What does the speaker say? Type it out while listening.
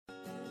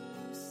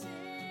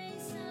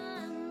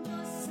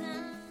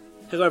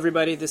Hello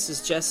everybody, this is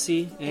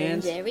Jesse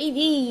and Jerry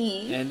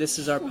V. And this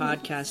is our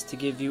podcast to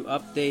give you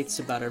updates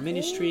about our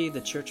ministry,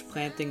 the church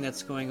planting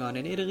that's going on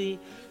in Italy,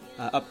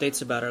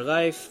 updates about our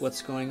life,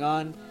 what's going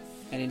on,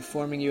 and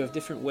informing you of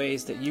different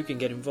ways that you can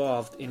get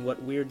involved in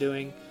what we're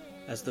doing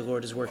as the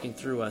Lord is working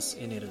through us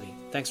in Italy.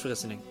 Thanks for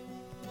listening.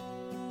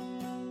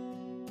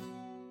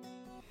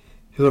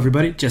 Hello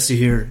everybody, Jesse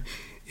here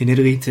in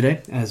Italy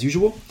today, as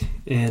usual,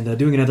 and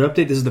doing another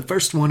update. This is the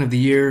first one of the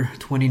year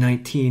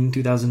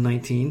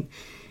 2019,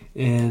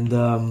 and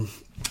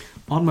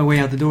on my way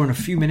out the door in a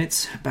few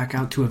minutes, back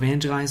out to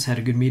evangelize. Had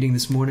a good meeting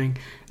this morning,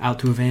 out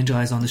to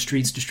evangelize on the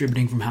streets,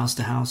 distributing from house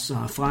to house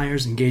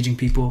flyers, engaging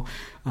people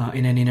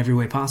in any and every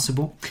way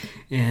possible,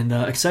 and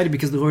excited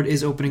because the Lord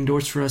is opening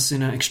doors for us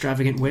in an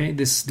extravagant way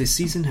this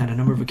season. Had a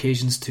number of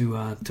occasions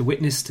to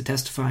witness, to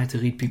testify, to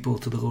lead people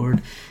to the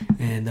Lord,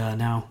 and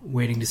now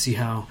waiting to see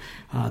how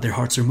their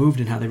hearts are moved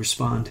and how they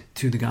respond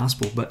to the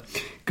gospel. But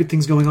good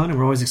things going on, and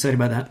we're always excited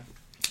about that.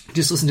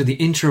 Just listened to the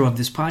intro of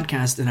this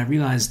podcast, and I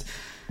realized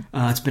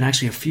it's been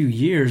actually a few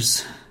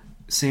years.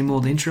 Same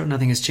old intro,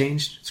 nothing has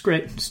changed. It's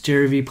great. It's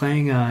Jerry V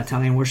playing an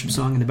Italian worship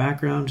song in the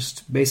background,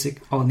 just basic,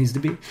 all it needs to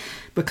be.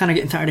 But kind of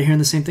getting tired of hearing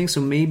the same thing,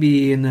 so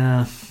maybe in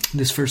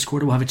this first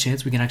quarter we'll have a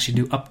chance. We can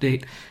actually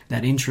update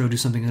that intro, do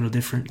something a little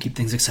different, keep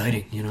things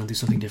exciting, do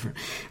something different.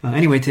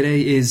 Anyway,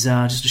 today is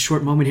just a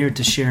short moment here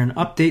to share an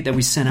update that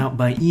we sent out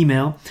by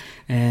email,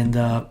 and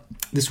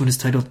this one is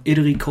titled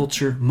Italy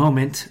Culture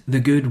Moment, The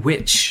Good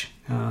Witch.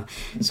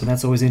 So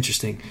that's always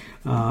interesting.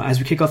 As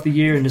we kick off the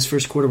year in this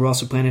first quarter, we're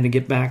also planning to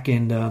get back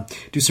and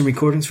do some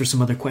recordings for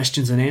some other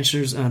questions and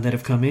answers that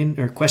have come in,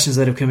 or questions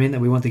that have come in that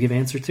we want to give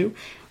answer to.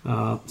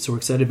 So we're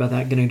excited about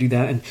that, going to do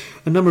that. And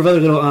a number of other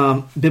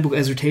little biblical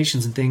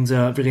exhortations and things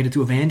related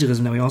to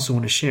evangelism that we also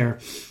want to share.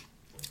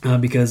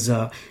 Because,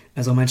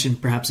 as I'll mention,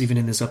 perhaps even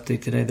in this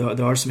update today,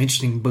 there are some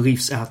interesting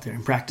beliefs out there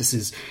and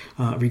practices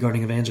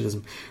regarding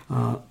evangelism.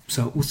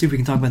 So we'll see if we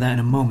can talk about that in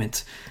a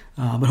moment.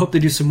 But hope to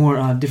do some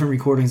more different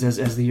recordings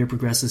as the year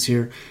progresses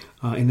here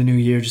in the new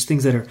year. Just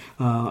things that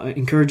are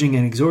encouraging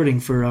and exhorting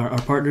for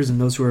our partners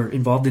and those who are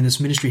involved in this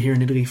ministry here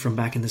in Italy from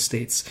back in the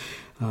States.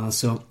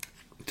 So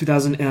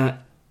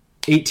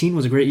 2018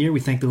 was a great year. We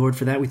thank the Lord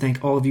for that. We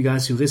thank all of you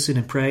guys who listen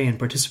and pray and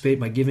participate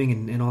by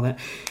giving and all that,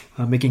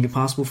 making it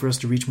possible for us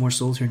to reach more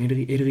souls here in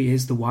Italy. Italy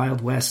is the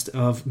Wild West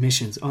of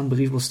missions.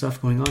 Unbelievable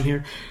stuff going on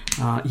here.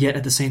 Yet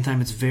at the same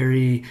time, it's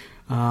very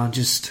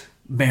just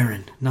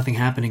barren, nothing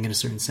happening in a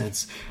certain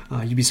sense.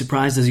 You'd be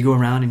surprised as you go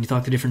around and you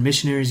talk to different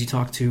missionaries, you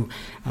talk to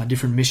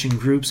different mission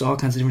groups, all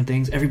kinds of different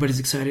things. Everybody's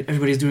excited,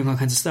 everybody's doing all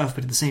kinds of stuff,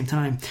 but at the same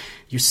time,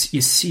 you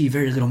see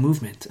very little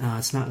movement.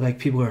 It's not like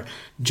people are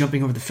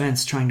jumping over the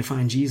fence trying to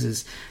find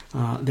Jesus.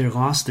 They're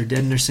lost, they're dead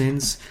in their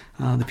sins.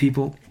 The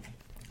people,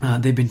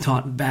 they've been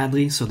taught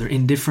badly, so they're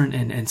indifferent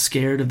and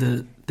scared of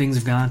the things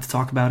of God to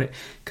talk about it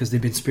because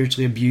they've been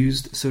spiritually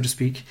abused, so to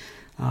speak.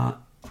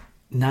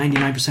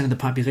 99% of the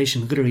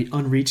population literally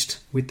unreached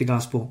with the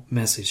gospel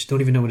message.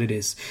 Don't even know what it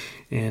is.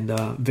 And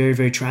very,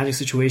 very tragic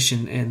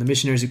situation. And the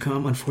missionaries who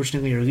come,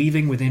 unfortunately, are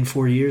leaving within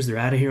 4 years. They're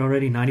out of here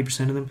already,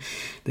 90% of them.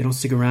 They don't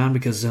stick around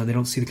because they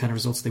don't see the kind of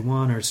results they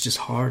want, or it's just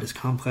hard, it's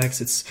complex,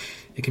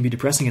 it can be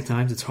depressing at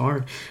times, it's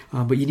hard.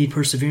 But you need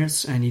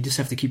perseverance, and you just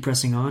have to keep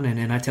pressing on.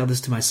 And I tell this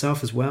to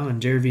myself as well,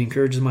 and Jerry V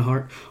encourages my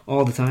heart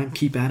all the time.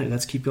 Keep at it,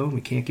 let's keep going, we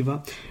can't give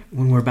up.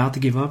 When we're about to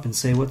give up and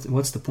say,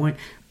 what's the point?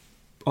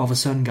 All of a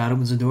sudden, God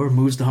opens the door,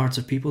 moves the hearts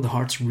of people. The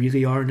hearts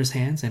really are in His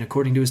hands, and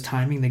according to His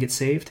timing, they get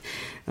saved.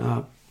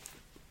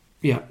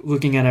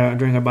 Looking at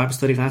during our Bible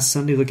study last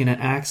Sunday, looking at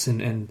Acts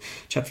and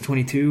chapter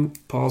 22,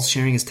 Paul's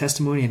sharing his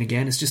testimony, and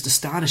again, it's just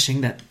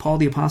astonishing that Paul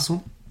the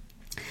Apostle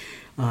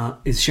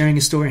is sharing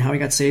his story, how he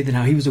got saved, and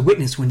how he was a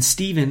witness when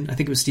Stephen, I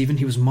think it was Stephen,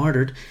 he was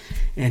martyred,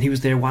 and he was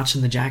there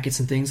watching the jackets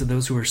and things of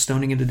those who were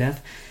stoning him to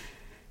death.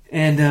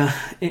 And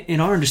in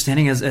our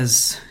understanding,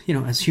 as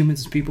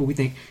humans, as people, we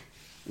think,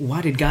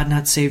 why did God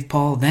not save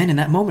Paul then in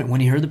that moment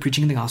when he heard the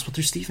preaching of the gospel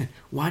through Stephen?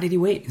 Why did he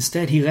wait?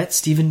 Instead, he let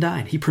Stephen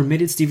die. He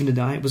permitted Stephen to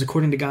die. It was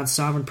according to God's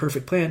sovereign,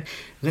 perfect plan.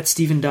 Let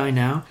Stephen die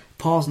now.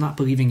 Paul's not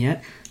believing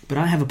yet, but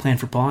I have a plan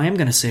for Paul. I am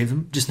going to save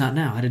him, just not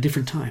now, at a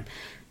different time.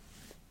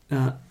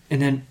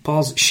 And then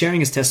Paul's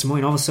sharing his testimony,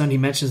 and all of a sudden he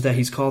mentions that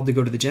he's called to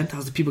go to the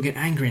Gentiles. The people get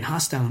angry and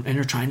hostile, and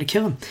are trying to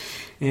kill him.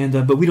 And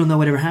but we don't know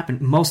whatever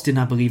happened. Most did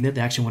not believe that.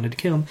 They actually wanted to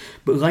kill him.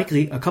 But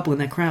likely, a couple in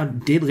that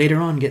crowd did later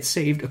on get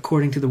saved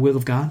according to the will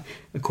of God,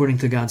 according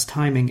to God's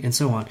timing, and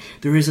so on.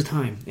 There is a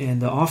time.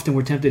 And often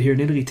we're tempted here in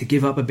Italy to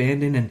give up,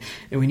 abandon, and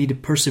we need to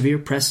persevere,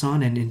 press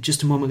on. And in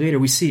just a moment later,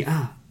 we see,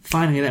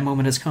 finally that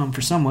moment has come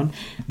for someone.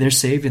 They're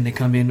saved, and they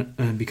come in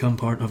and become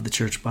part of the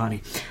church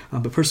body.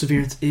 But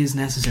perseverance is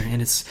necessary,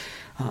 and it's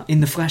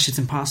in the flesh, it's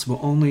impossible.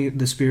 Only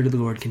the Spirit of the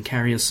Lord can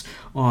carry us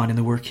on in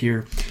the work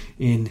here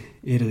in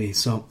Italy.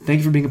 So thank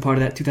you for being a part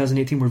of that.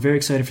 2018, we're very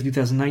excited for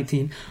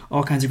 2019.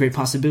 All kinds of great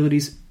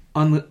possibilities.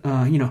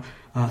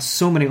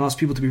 So many lost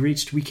people to be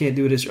reached. We can't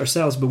do it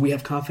ourselves, but we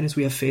have confidence,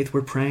 we have faith,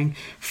 we're praying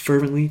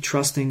fervently,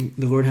 trusting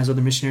the Lord has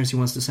other missionaries He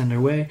wants to send our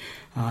way,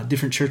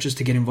 different churches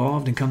to get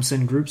involved and come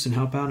send groups and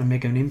help out and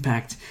make an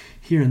impact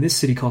here in this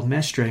city called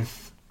Mestre.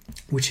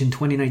 which in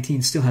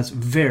 2019 still has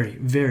very,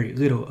 very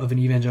little of an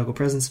evangelical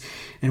presence.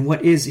 And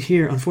what is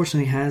here,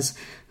 unfortunately, has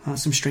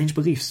some strange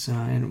beliefs,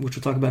 and which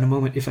we'll talk about in a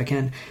moment, if I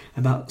can,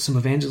 about some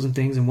evangelism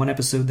things in one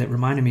episode that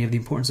reminded me of the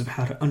importance of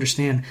how to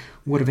understand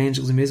what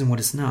evangelism is and what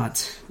it's not.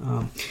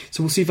 So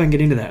we'll see if I can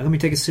get into that. Let me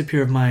take a sip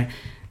here of my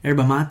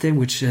yerba mate,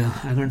 which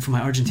I learned from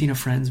my Argentina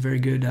friends, very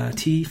good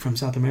tea from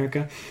South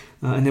America.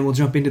 And then we'll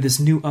jump into this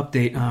new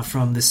update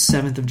from the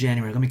 7th of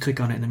January. Let me click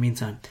on it in the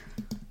meantime.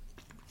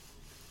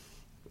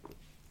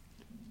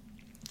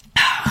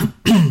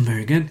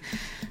 Very good.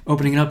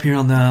 Opening it up here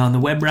on the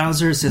web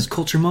browser, it says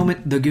Culture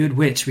Moment, The Good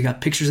Witch. We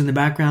got pictures in the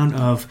background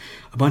of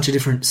a bunch of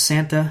different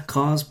Santa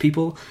Claus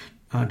people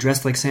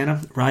dressed like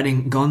Santa,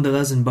 riding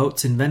gondolas and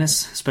boats in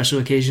Venice. Special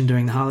occasion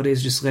during the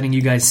holidays. Just letting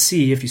you guys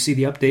see, if you see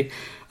the update,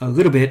 a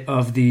little bit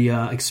of the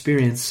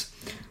experience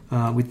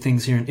with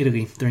things here in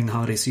Italy during the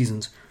holiday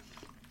seasons.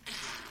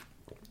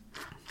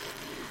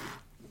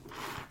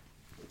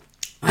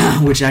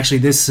 Which actually,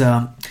 this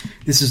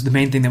is the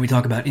main thing that we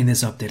talk about in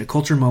this update. A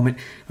culture moment,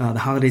 the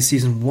holiday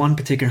season, one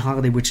particular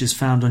holiday which is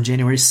found on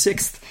January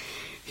 6th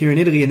here in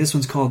Italy, and this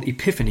one's called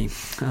Epiphany.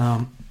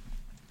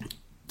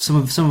 Some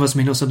of us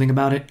may know something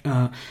about it,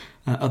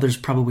 others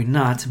probably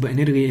not, but in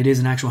Italy it is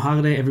an actual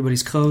holiday.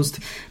 Everybody's closed.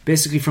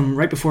 Basically from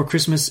right before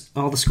Christmas,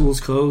 all the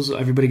schools close,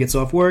 everybody gets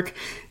off work,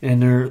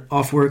 and they're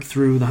off work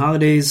through the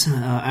holidays,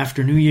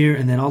 after New Year,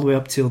 and then all the way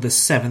up till the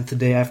 7th, the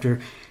day after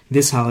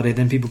this holiday.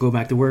 Then people go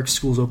back to work,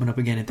 schools open up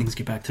again, and things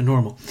get back to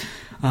normal.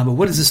 But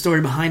what is the story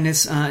behind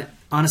this?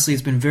 Honestly,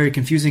 it's been very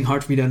confusing,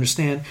 hard for me to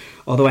understand,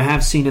 although I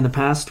have seen in the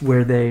past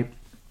where they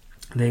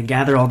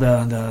gather all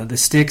the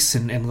sticks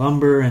and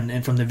lumber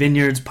and from the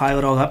vineyards, pile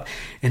it all up.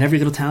 In every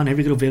little town,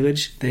 every little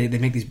village, they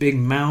make these big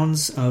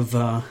mounds of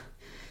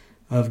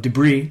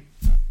debris,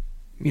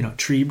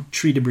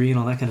 tree debris and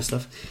all that kind of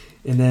stuff.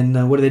 And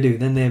then what do?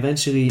 Then they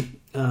eventually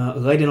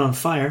light it on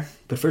fire.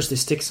 But first they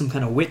stick some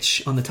kind of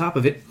witch on the top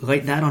of it,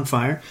 light that on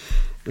fire,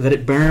 let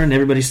it burn,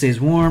 everybody stays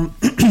warm.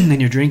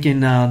 Then you're drinking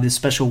this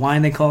special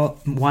wine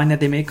that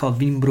they make called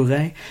vin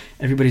brûlé.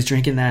 Everybody's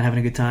drinking that, having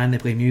a good time. They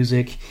play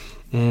music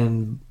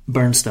and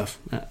burn stuff.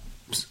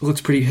 Looks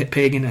pretty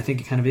pagan, I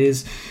think it kind of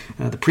is.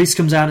 The priest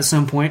comes out at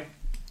some point.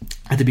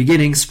 At the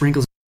beginning,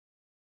 sprinkles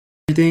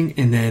everything,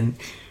 and then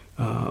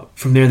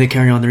from there they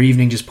carry on their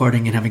evening just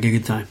partying and having a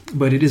good time.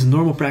 But it is a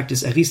normal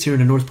practice, at least here in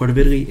the north part of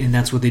Italy, and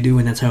that's what they do,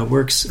 and that's how it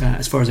works,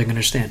 as far as I can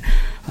understand.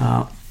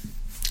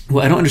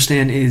 What I don't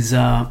understand is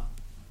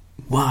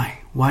why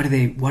do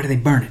they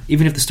burn it?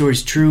 Even if the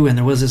story's true, and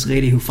there was this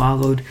lady who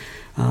followed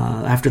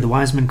after the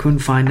wise men couldn't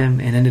find them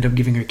and ended up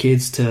giving her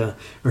gifts to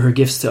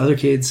other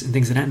kids and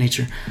things of that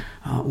nature.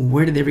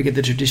 Where did they ever get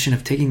the tradition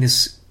of taking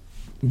this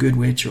good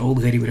witch or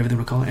old lady, whatever they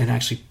want to call it, and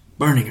actually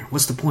burning her?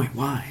 What's the point?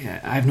 Why?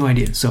 I have no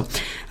idea. So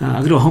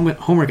a little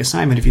homework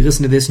assignment. If you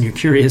listen to this and you're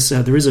curious,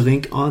 there is a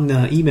link on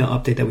the email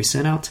update that we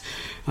sent out,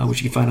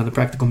 which you can find on the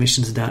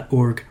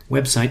practicalmissions.org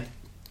website.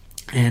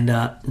 And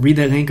read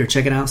that link or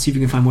check it out, see if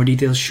you can find more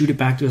details, shoot it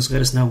back to us, let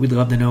us know. We'd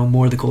love to know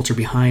more of the culture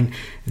behind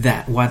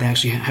that, why they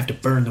actually have to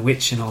burn the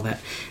witch and all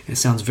that. It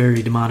sounds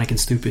very demonic and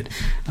stupid.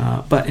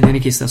 But in any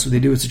case, that's what they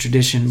do. It's a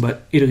tradition,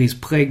 but Italy is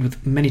plagued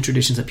with many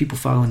traditions that people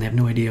follow and they have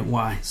no idea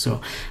why.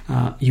 So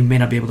you may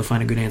not be able to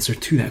find a good answer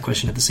to that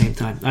question at the same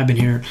time. I've been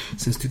here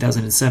since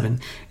 2007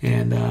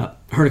 and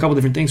heard a couple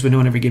different things, but no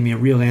one ever gave me a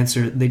real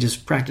answer. They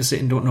just practice it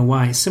and don't know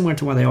why. Similar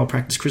to why they all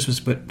practice Christmas,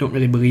 but don't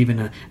really believe in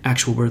an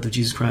actual birth of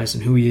Jesus Christ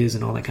and who he is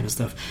and all that kind of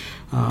stuff.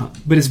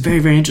 But it's very,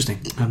 very interesting.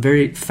 A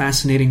very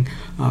fascinating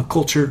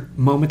culture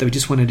moment that we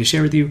just wanted to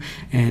share with you,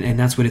 and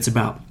that's what it's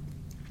about.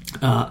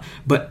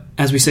 But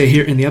as we say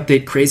here in the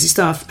update, crazy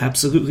stuff,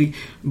 absolutely,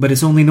 but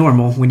it's only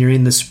normal when you're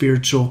in the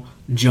spiritual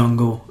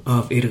jungle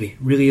of Italy. It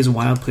really is a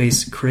wild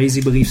place,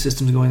 crazy belief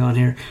systems going on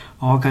here,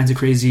 all kinds of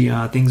crazy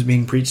things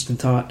being preached and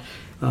taught.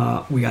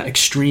 We got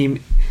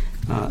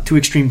two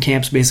extreme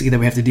camps basically that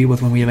we have to deal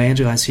with when we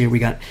evangelize here. We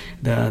got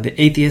the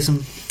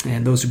atheism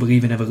and those who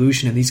believe in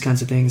evolution and these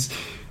kinds of things,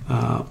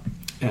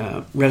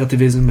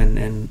 relativism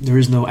and there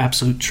is no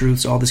absolute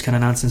truths, all this kind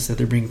of nonsense that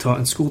they're being taught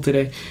in school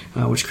today,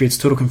 which creates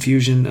total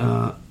confusion,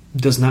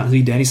 does not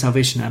lead to any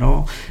salvation at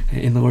all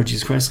in the Lord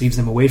Jesus Christ, leaves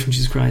them away from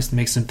Jesus Christ,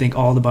 makes them think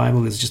all the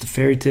Bible is just a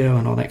fairy tale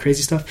and all that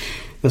crazy stuff.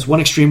 That's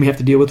one extreme we have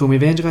to deal with when we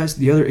evangelize.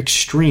 The other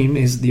extreme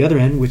is the other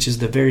end, which is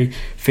the very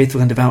faithful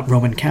and devout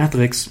Roman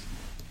Catholics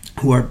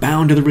who are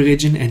bound to the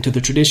religion and to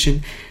the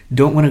tradition,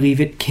 don't want to leave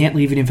it, can't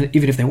leave it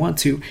even if they want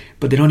to,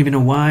 but they don't even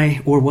know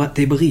why or what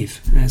they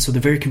believe. So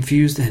they're very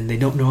confused and they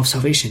don't know of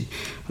salvation.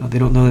 They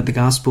don't know that the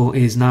gospel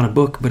is not a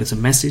book, but it's a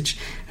message.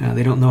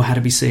 They don't know how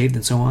to be saved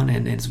and so on,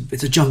 and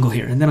it's a jungle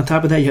here. And then on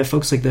top of that, you have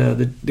folks like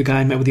the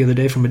guy I met with the other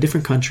day from a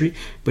different country,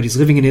 but he's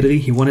living in Italy.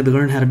 He wanted to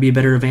learn how to be a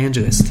better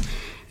evangelist.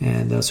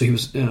 And so he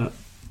was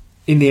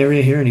in the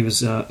area here, and he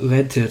was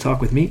led to talk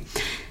with me.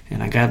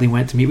 And I gladly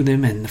went to meet with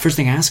him. And the first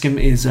thing I asked him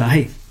is,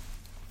 hey,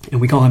 and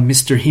we call him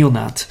Mr.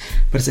 Healnut.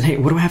 But I said, hey,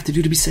 what do I have to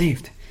do to be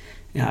saved?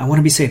 I want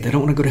to be saved. I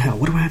don't want to go to hell.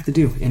 What do I have to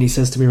do? And he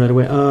says to me right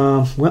away,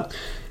 well,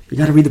 you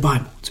got to read the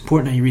Bible. It's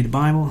important that you read the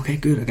Bible. Okay,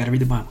 good. I got to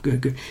read the Bible.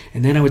 Good.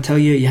 And then I would tell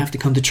you, you have to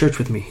come to church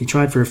with me. He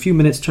tried for a few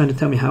minutes trying to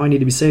tell me how I need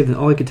to be saved, and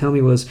all he could tell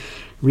me was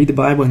read the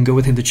Bible and go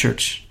with him to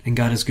church. And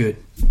God is good,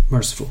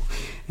 merciful.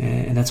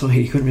 And that's all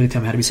he couldn't really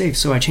tell me how to be saved.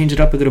 So I changed it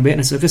up a little bit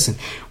and I said, listen,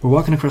 we're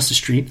walking across the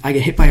street. I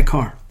get hit by a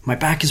car. My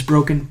back is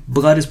broken.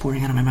 Blood is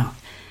pouring out of my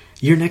mouth.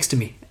 You're next to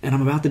me, and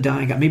I'm about to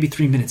die. I got maybe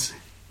 3 minutes.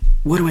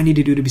 What do I need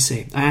to do to be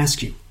saved? I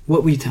ask you.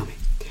 What will you tell me?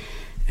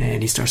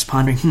 And he starts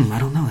pondering. I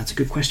don't know. That's a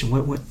good question.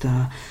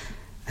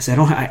 I said,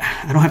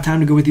 I don't have time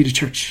to go with you to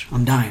church.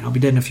 I'm dying. I'll be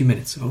dead in a few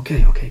minutes.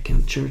 Okay.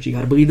 Come to church. You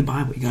got to believe the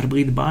Bible. You got to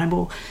believe the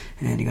Bible,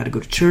 and you got to go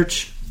to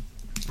church.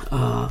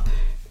 And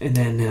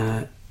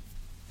then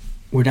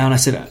we're down. I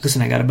said,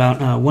 listen, I got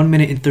about 1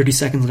 minute and 30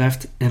 seconds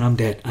left, and I'm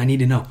dead. I need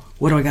to know.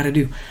 What do I got to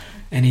do?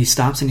 And he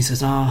stops and he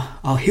says,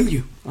 I'll heal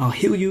you. I'll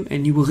heal you,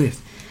 and you will live.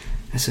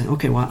 I said,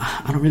 okay, well,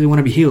 I don't really want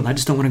to be healed. I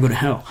just don't want to go to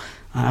hell.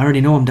 I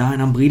already know I'm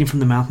dying. I'm bleeding from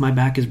the mouth. My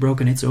back is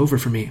broken. It's over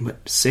for me.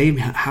 But saved?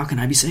 How can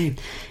I be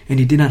saved? And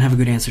he did not have a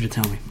good answer to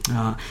tell me.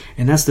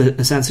 And that's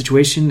the sad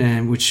situation,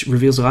 and which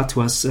reveals a lot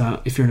to us.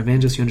 If you're an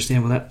evangelist, you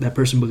understand, well, that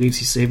person believes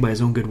he's saved by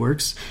his own good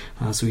works.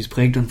 So he's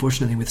plagued,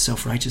 unfortunately, with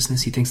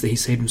self-righteousness. He thinks that he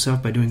saved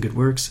himself by doing good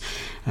works.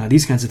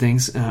 These kinds of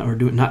things, or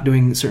not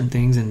doing certain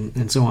things,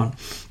 and so on.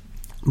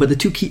 But the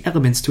two key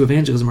elements to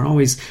evangelism are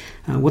always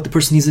what the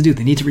person needs to do.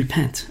 They need to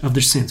repent of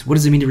their sins. What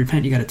does it mean to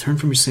repent? You got to turn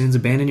from your sins,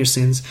 abandon your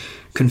sins,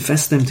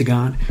 confess them to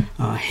God,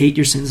 hate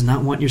your sins,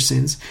 not want your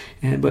sins.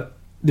 But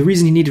the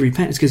reason you need to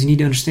repent is because you need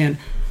to understand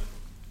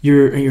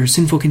your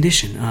sinful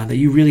condition, that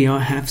you really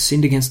have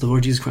sinned against the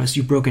Lord Jesus Christ.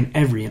 You've broken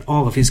every and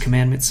all of his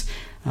commandments.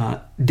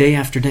 Day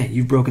after day,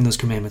 you've broken those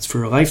commandments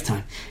for a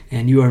lifetime,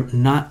 and you are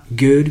not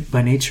good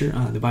by nature.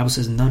 The Bible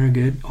says none are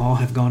good, all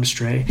have gone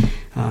astray,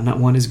 not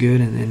one is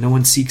good, and no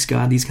one seeks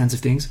God, these kinds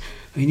of things.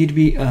 You need to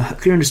be a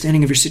clear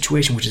understanding of your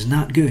situation, which is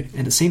not good. And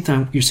at the same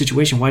time, your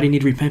situation, why do you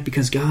need to repent?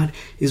 Because God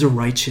is a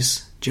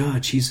righteous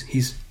judge.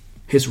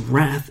 His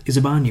wrath is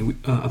upon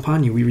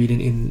you. We read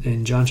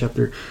in John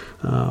chapter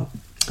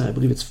I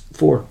believe it's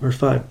 4 or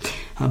 5,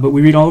 but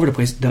we read all over the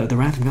place, the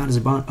wrath of God is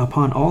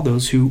upon all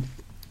those who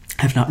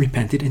have not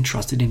repented and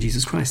trusted in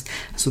Jesus Christ.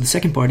 So the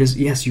second part is,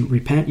 yes, you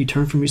repent, you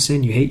turn from your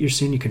sin, you hate your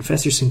sin, you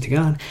confess your sin to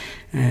God,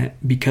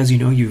 because you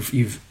know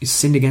you've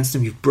sinned against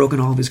him, you've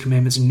broken all of his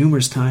commandments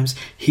numerous times.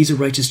 He's a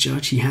righteous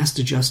judge. He has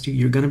to judge you.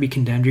 You're going to be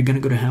condemned. You're going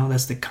to go to hell.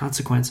 That's the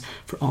consequence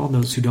for all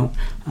those who don't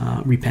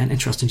repent and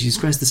trust in Jesus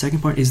Christ. The second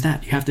part is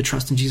that you have to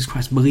trust in Jesus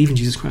Christ, believe in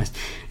Jesus Christ.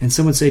 And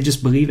some would say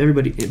just believe.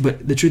 Everybody,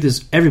 but the truth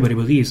is everybody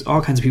believes.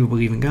 All kinds of people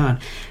believe in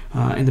God.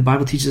 And the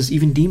Bible teaches us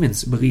even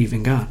demons believe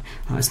in God.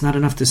 It's not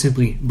enough to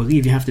simply believe.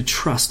 You have to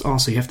trust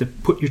also. You have to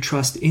put your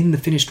trust in the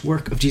finished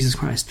work of Jesus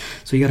Christ.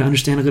 So you got to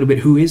understand a little bit,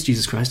 who is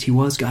Jesus Christ. He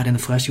was God in the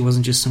flesh. He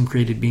wasn't just some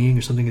created being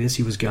or something like this.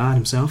 He was God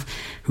himself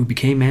who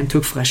became man,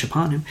 took flesh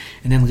upon him,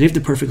 and then lived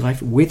a perfect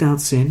life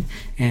without sin,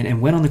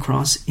 and went on the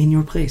cross in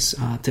your place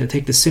to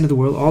take the sin of the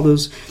world. All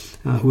those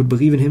who would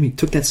believe in him, he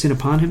took that sin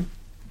upon him,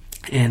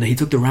 and he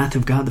took the wrath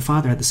of God the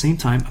Father at the same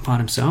time upon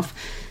himself,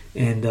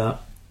 and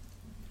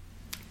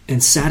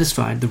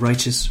satisfied the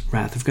righteous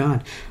wrath of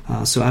God.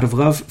 So out of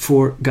love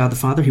for God the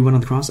Father, he went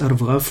on the cross. Out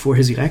of love for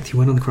his elect, he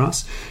went on the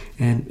cross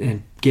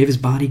and gave his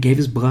body, gave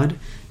his blood,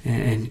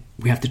 and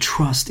we have to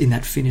trust in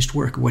that finished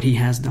work, what he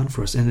has done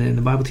for us. And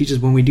the Bible teaches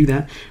when we do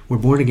that, we're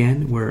born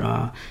again,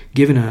 we're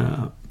given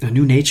a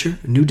new nature,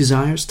 new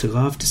desires to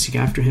love, to seek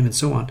after him, and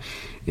so on.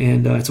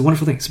 And it's a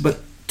wonderful thing. But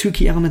two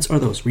key elements are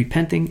those,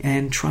 repenting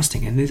and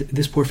trusting. And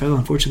this poor fellow,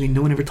 unfortunately,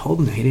 no one ever told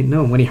him that. He didn't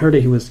know. And when he heard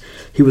it, he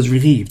was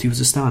relieved. He was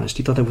astonished.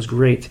 He thought that was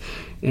great.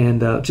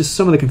 And just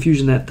some of the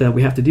confusion that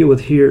we have to deal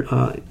with here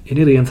in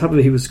Italy. On top of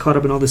it, he was caught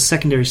up in all this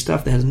secondary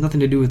stuff that has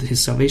nothing to do with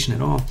his salvation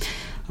at all.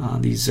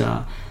 These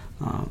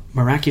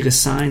miraculous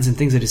signs and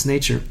things of this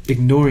nature,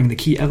 ignoring the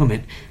key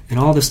element. And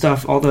all the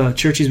stuff, all the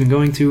church he's been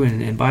going to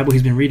and Bible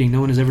he's been reading,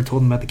 no one has ever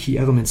told him about the key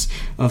elements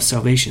of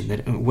salvation,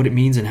 that what it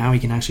means and how he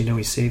can actually know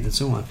he's saved and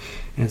so on.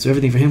 And so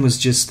everything for him was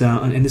just,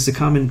 and this is a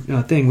common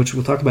thing, which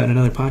we'll talk about in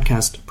another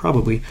podcast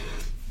probably,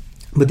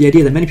 but the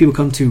idea that many people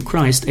come to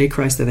Christ, a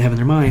Christ that they have in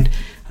their mind,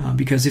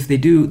 because if they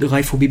do, their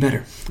life will be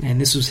better. And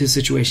this was his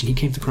situation. He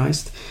came to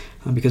Christ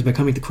because by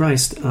coming to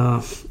Christ,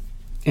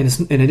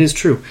 and it is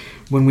true,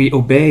 when we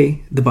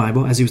obey the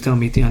Bible, as he was telling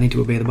me, I need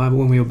to obey the Bible.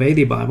 When we obey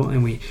the Bible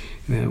and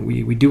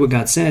we do what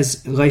God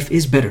says, life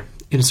is better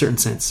in a certain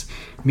sense.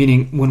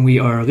 Meaning, when we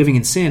are living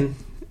in sin,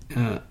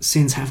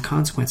 sins have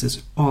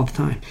consequences all the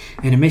time,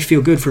 and it may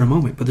feel good for a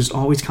moment, but there's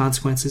always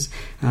consequences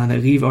that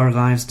leave our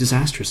lives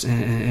disastrous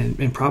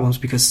and problems,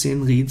 because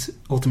sin leads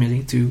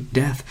ultimately to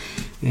death.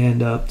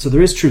 And so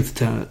there is truth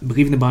to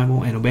believing the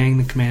Bible and obeying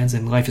the commands,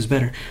 and life is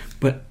better.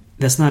 But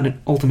that's not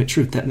an ultimate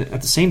truth. That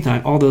at the same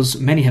time, all those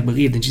many have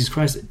believed in Jesus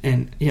Christ,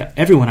 and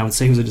everyone, I would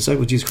say, who's a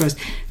disciple of Jesus Christ,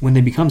 when they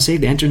become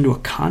saved, they enter into a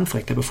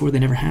conflict that before they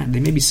never had. They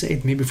may be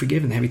saved, may be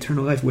forgiven, they have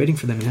eternal life waiting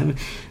for them in heaven.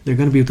 They're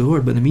going to be with the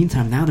Lord, but in the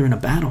meantime, now they're in a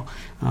battle.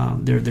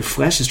 Their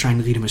flesh is trying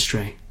to lead them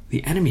astray.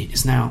 The enemy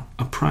is now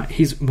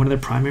he's one of their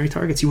primary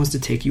targets. He wants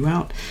to take you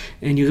out,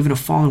 and you live in a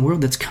fallen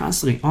world that's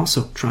constantly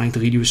also trying to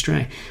lead you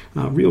astray.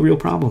 Real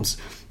problems.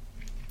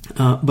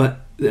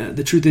 But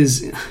the truth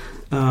is,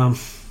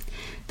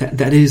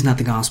 that is not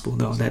the gospel,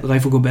 though. That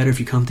life will go better if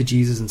you come to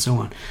Jesus and so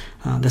on.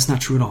 That's not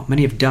true at all.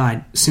 Many have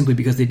died simply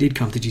because they did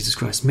come to Jesus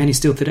Christ. Many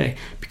still today,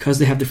 because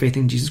they have their faith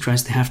in Jesus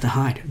Christ, they have to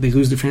hide. They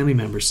lose their family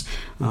members.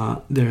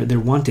 They're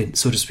wanted,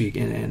 so to speak,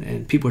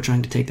 and people are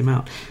trying to take them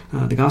out.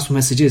 The gospel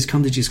message is,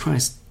 come to Jesus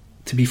Christ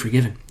to be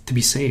forgiven, to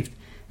be saved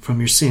from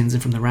your sins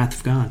and from the wrath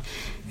of God.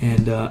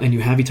 And you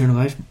have eternal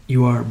life.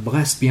 You are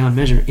blessed beyond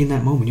measure in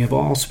that moment. You have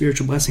all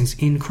spiritual blessings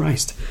in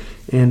Christ.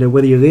 And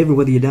whether you live or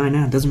whether you die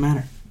now, it doesn't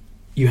matter.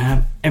 You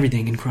have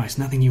everything in Christ.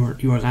 Nothing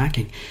you are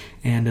lacking.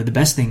 And the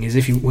best thing is,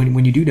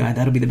 when you do die,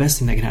 that'll be the best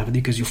thing that can happen to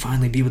you, because you'll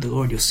finally be with the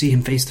Lord. You'll see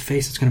Him face to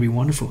face. It's going to be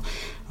wonderful.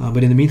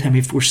 But in the meantime,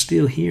 if we're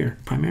still here,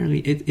 primarily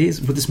it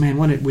is what this man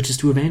wanted, which is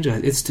to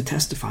evangelize. It's to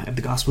testify of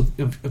the gospel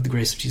of the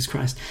grace of Jesus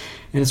Christ.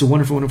 And it's a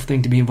wonderful, wonderful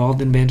thing to be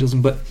involved in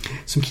evangelism. But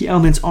some key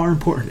elements are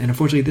important. And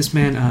unfortunately, this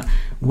man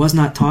was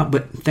not taught.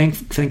 But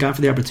thank God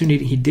for the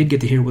opportunity. He did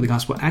get to hear what the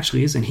gospel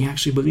actually is, and he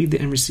actually believed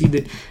it and received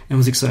it and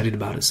was excited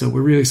about it. So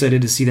we're really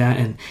excited to see that.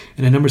 And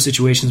in a number of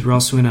situations, we're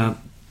also in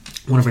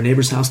one of our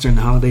neighbors' house during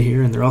the holiday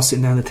here, and they're all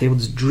sitting down at the table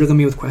just drilling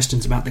me with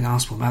questions about the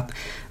gospel,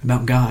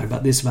 about God,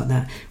 about this, about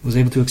that. I was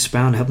able to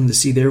expound, help them to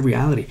see their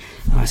reality.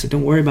 I said,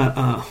 don't worry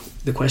about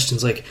the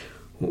questions like,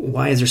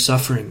 why is there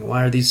suffering?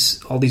 Why are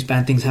all these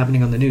bad things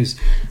happening on the news?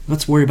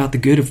 Let's worry about the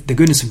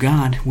goodness of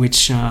God,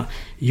 which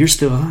you're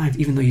still alive,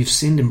 even though you've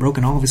sinned and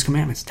broken all of His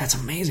commandments. That's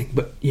amazing.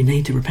 But you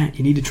need to repent.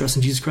 You need to trust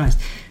in Jesus Christ.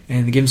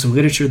 And they give them some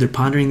literature. They're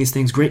pondering these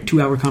things. Great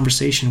 2-hour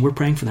conversation. We're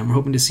praying for them. We're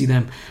hoping to see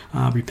them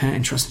repent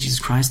and trust in Jesus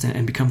Christ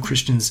and become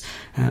Christians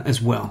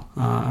as well.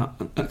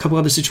 A couple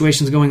other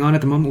situations going on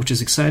at the moment, which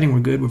is exciting. We're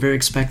good. We're very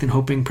expectant,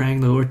 hoping,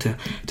 praying the Lord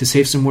to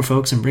save some more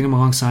folks and bring them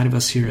alongside of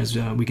us here as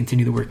we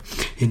continue the work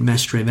in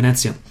Mestre,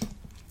 Venezia.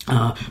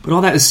 But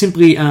all that is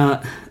simply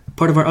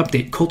part of our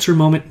update. Culture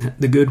moment,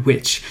 the Good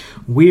Witch.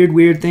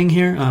 Weird thing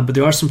here, but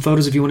there are some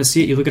photos if you want to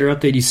see it. You look at our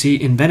update, you see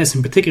in Venice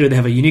in particular, they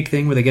have a unique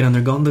thing where they get on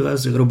their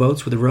gondolas, their little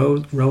boats with a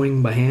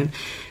rowing by hand,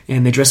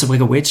 and they dress up like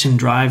a witch and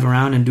drive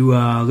around and do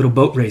a little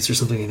boat race or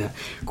something like that.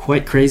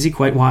 Quite crazy,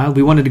 quite wild.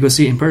 We wanted to go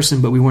see it in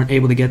person, but we weren't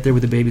able to get there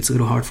with the baby. It's a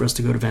little hard for us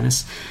to go to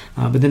Venice.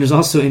 But then there's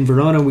also in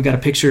Verona, we got a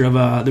picture of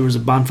there was a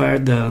bonfire,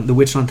 the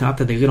witch on top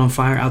that they lit on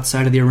fire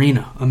outside of the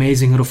arena.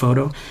 Amazing little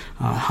photo.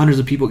 Hundreds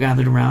of people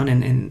gathered around,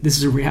 and this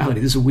is a reality.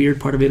 This is a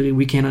weird part of Italy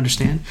we can't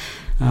understand.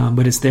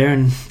 But it's there,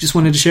 and just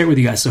wanted to share it with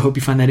you guys. So I hope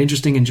you find that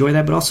interesting, enjoy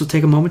that, but also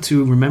take a moment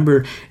to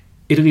remember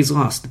Italy's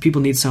lost. The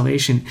people need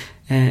salvation,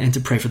 and to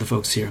pray for the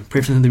folks here.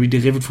 Pray for them to be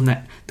delivered from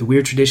the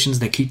weird traditions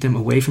that keep them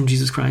away from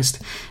Jesus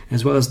Christ,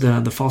 as well as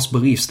the false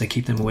beliefs that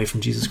keep them away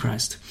from Jesus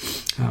Christ.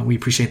 We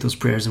appreciate those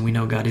prayers, and we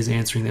know God is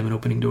answering them and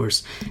opening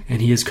doors,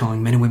 and He is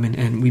calling men and women,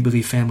 and we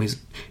believe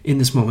families in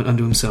this moment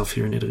unto Himself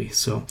here in Italy.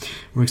 So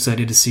we're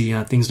excited to see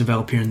things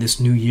develop here in this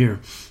new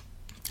year.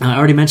 I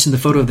already mentioned the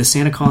photo of the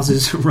Santa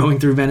Clauses rowing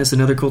through Venice,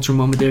 another cultural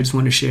moment there. Just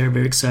wanted to share.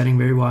 Very exciting,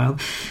 very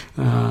wild.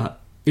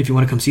 If you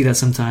want to come see that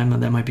sometime,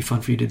 that might be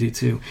fun for you to do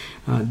too.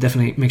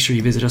 Definitely make sure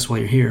you visit us while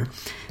you're here.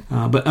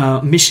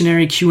 But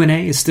missionary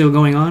Q&A is still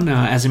going on.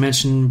 As I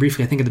mentioned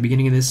briefly, I think at the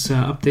beginning of this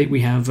update,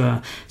 we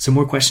have some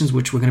more questions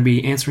which we're going to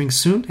be answering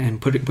soon and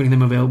putting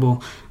them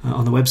available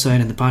on the website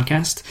and the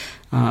podcast.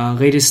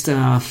 Latest,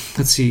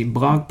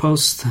 blog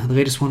post. The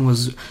latest one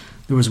was,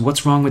 there was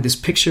what's wrong with this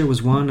picture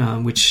was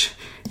one, which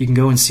you can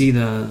go and see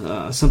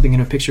something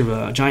in a picture of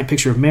a giant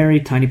picture of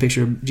Mary, tiny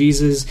picture of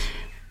Jesus.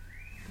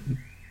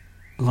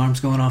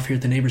 Alarm's going off here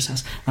at the neighbor's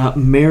house.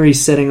 Mary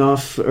stepping on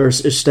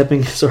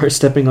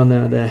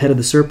the head of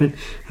the serpent.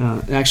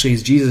 Actually,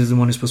 Jesus is the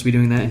one who's supposed to be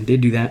doing that and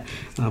did do that,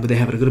 but they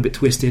have it a little bit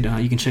twisted.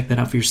 You can check that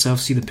out for yourself.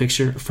 See the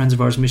picture. Friends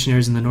of ours,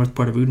 missionaries in the north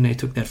part of Udine,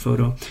 took that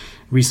photo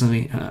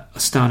recently.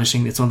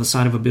 Astonishing. It's on the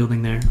side of a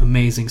building there.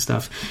 Amazing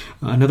stuff.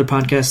 Another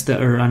podcast,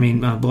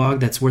 blog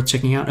that's worth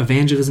checking out.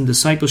 Evangelism,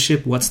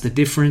 Discipleship. What's the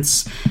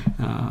difference?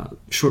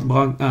 Short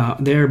blog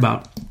there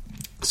about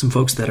some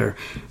folks that are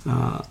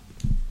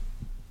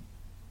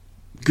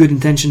good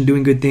intention,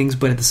 doing good things,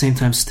 but at the same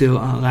time still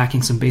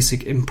lacking some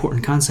basic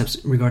important concepts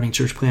regarding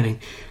church planning.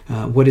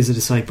 What is a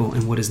disciple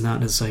and what is not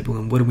a disciple,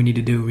 and what do we need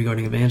to do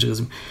regarding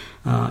evangelism?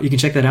 You can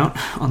check that out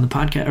on the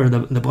podcast or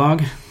the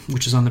blog,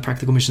 which is on the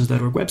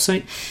practicalmissions.org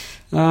website.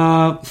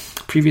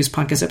 Previous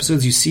podcast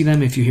episodes, you see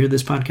them if you hear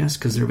this podcast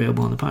because they're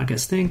available on the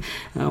podcast thing.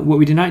 What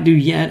we did not do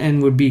yet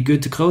and would be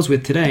good to close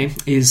with today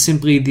is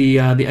simply the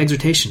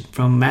exhortation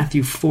from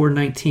Matthew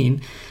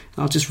 4:19.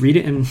 I'll just read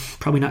it and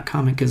probably not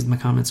comment because my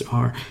comments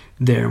are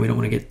there. We don't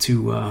want to get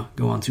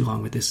go on too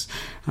long with this.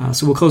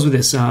 So we'll close with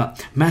this.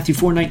 Matthew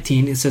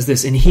 4:19, it says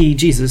this, "And He,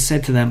 Jesus,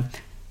 said to them,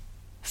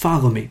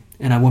 'Follow me,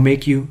 and I will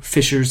make you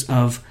fishers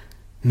of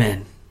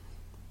men.'"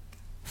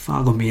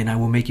 Follow me, and I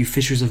will make you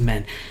fishers of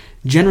men.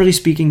 Generally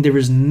speaking, there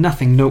is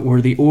nothing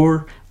noteworthy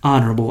or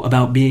honorable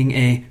about being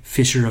a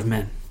fisher of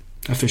men,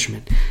 a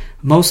fisherman.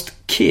 Most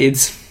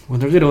kids, when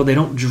they're little, they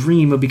don't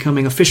dream of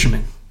becoming a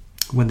fisherman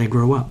when they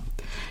grow up.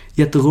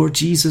 Yet the Lord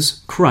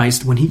Jesus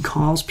Christ, when He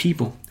calls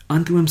people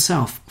unto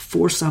Himself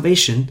for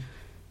salvation,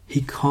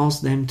 He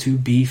calls them to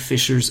be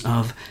fishers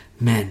of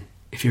men.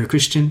 If you're a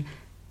Christian,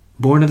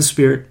 born of the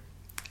Spirit,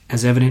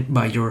 as evident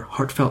by your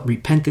heartfelt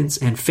repentance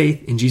and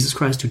faith in Jesus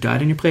Christ who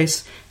died in your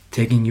place,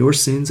 taking your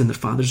sins and the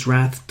Father's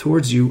wrath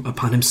towards you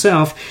upon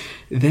himself,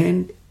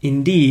 then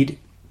indeed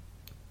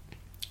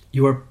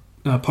your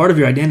part of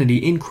your identity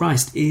in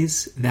Christ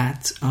is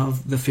that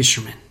of the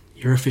fisherman.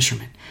 You're a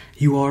fisherman.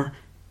 You are,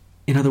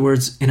 in other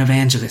words, an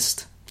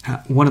evangelist.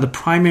 One of the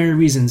primary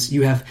reasons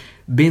you have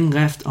been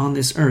left on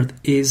this earth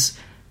is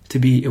to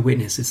be a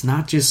witness. It's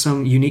not just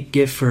some unique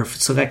gift for a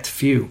select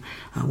few.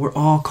 We're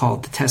all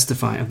called to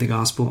testify of the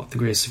gospel of the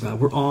grace of God.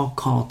 We're all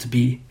called to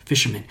be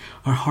fishermen.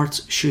 Our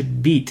hearts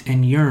should beat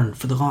and yearn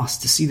for the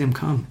lost, to see them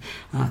come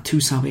to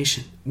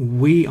salvation.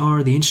 We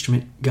are the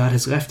instrument God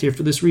has left here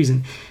for this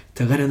reason,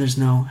 to let others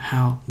know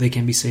how they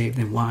can be saved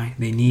and why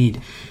they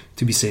need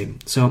to be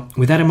saved. So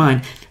with that in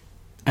mind,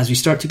 as we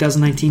start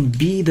 2019,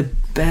 be the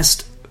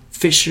best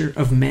fisher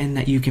of men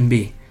that you can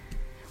be.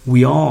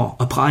 We all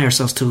apply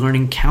ourselves to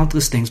learning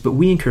countless things, but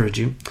we encourage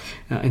you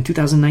in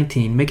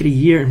 2019, make it a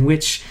year in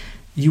which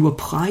you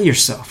apply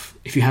yourself,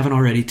 if you haven't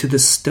already, to the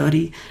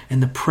study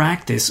and the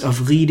practice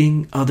of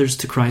leading others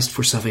to Christ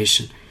for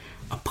salvation.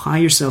 Apply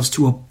yourselves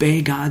to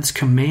obey God's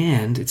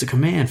command. It's a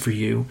command for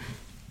you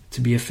to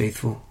be a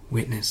faithful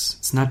witness.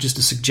 It's not just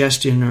a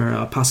suggestion or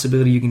a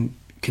possibility you can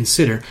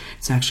consider.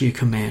 It's actually a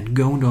command.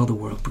 Go into all the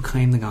world,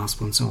 proclaim the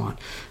gospel, and so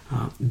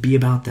on. Be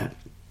about that.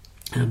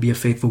 Be a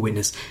faithful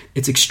witness.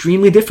 It's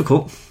extremely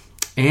difficult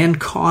and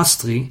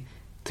costly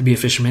to be a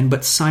fisherman,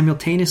 but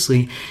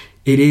simultaneously,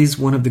 it is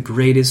one of the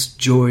greatest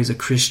joys a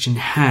Christian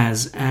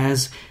has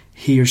as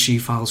he or she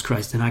follows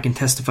Christ. And I can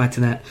testify to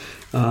that.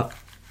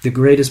 The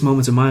greatest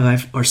moments of my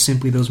life are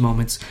simply those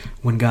moments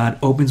when God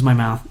opens my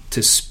mouth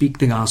to speak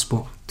the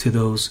gospel to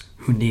those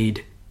who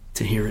need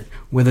to hear it.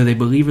 Whether they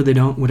believe or they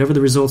don't, whatever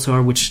the results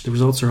are, which the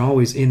results are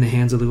always in the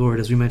hands of the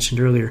Lord, as we mentioned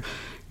earlier.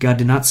 God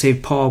did not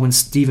save Paul when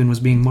Stephen was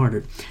being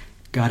martyred.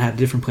 God had a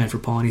different plan for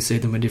Paul, and he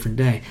saved him a different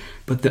day.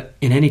 But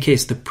in any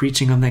case, the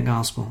preaching of that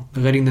gospel, the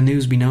letting the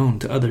news be known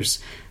to others,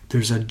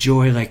 there's a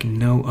joy like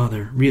no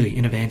other, really,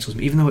 in evangelism.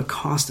 Even though it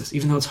costs us,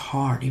 even though it's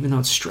hard, even though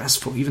it's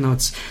stressful, even though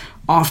it's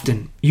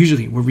often,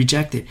 usually, we're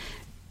rejected,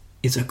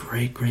 it's a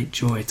great, great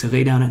joy to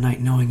lay down at night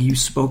knowing you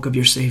spoke of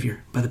your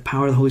Savior. By the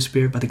power of the Holy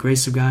Spirit, by the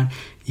grace of God,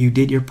 you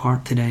did your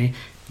part today.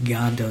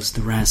 God does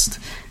the rest.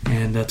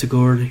 And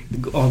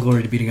all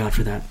glory to be to God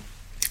for that.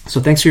 So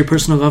thanks for your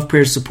personal love,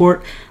 prayers,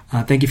 support.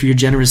 Thank you for your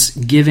generous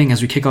giving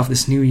as we kick off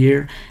this new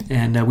year.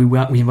 And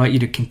we invite you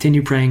to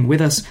continue praying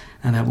with us,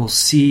 and that we'll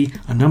see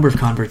a number of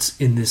converts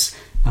in this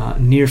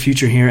near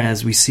future here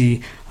as we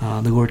see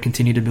the Lord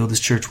continue to build His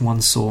church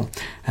one soul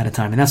at a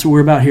time. And that's what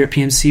we're about here at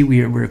PMC.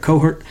 We're a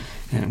cohort,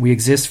 and we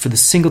exist for the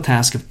single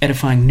task of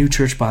edifying new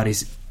church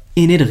bodies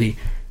in Italy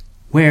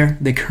where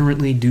they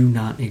currently do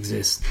not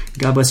exist.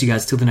 God bless you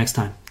guys. Till the next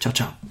time. Ciao,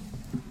 ciao.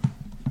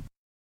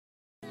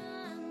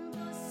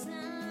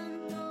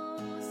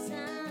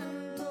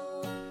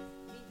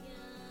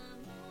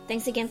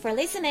 Thanks again for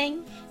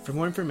listening. For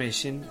more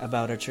information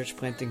about our church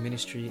planting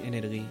ministry in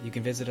Italy, you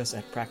can visit us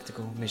at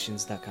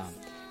practicalmissions.com.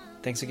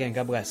 Thanks again.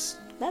 God bless.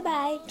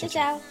 Bye-bye. Ciao,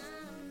 ciao.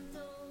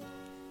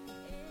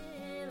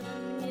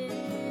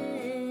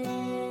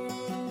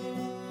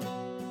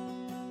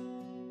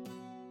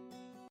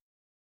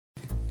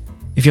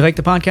 If you like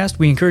the podcast,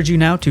 we encourage you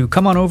now to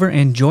come on over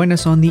and join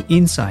us on the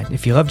inside.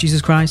 If you love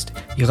Jesus Christ,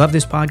 you love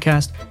this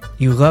podcast,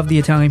 you love the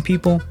Italian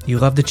people, you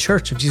love the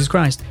Church of Jesus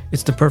Christ,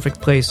 it's the perfect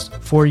place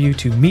for you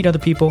to meet other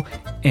people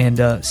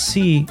and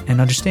see and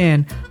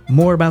understand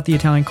more about the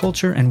Italian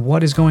culture and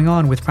what is going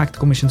on with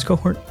Practical Missions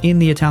Cohort in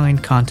the Italian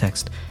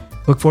context.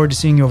 Look forward to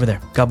seeing you over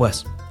there. God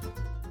bless.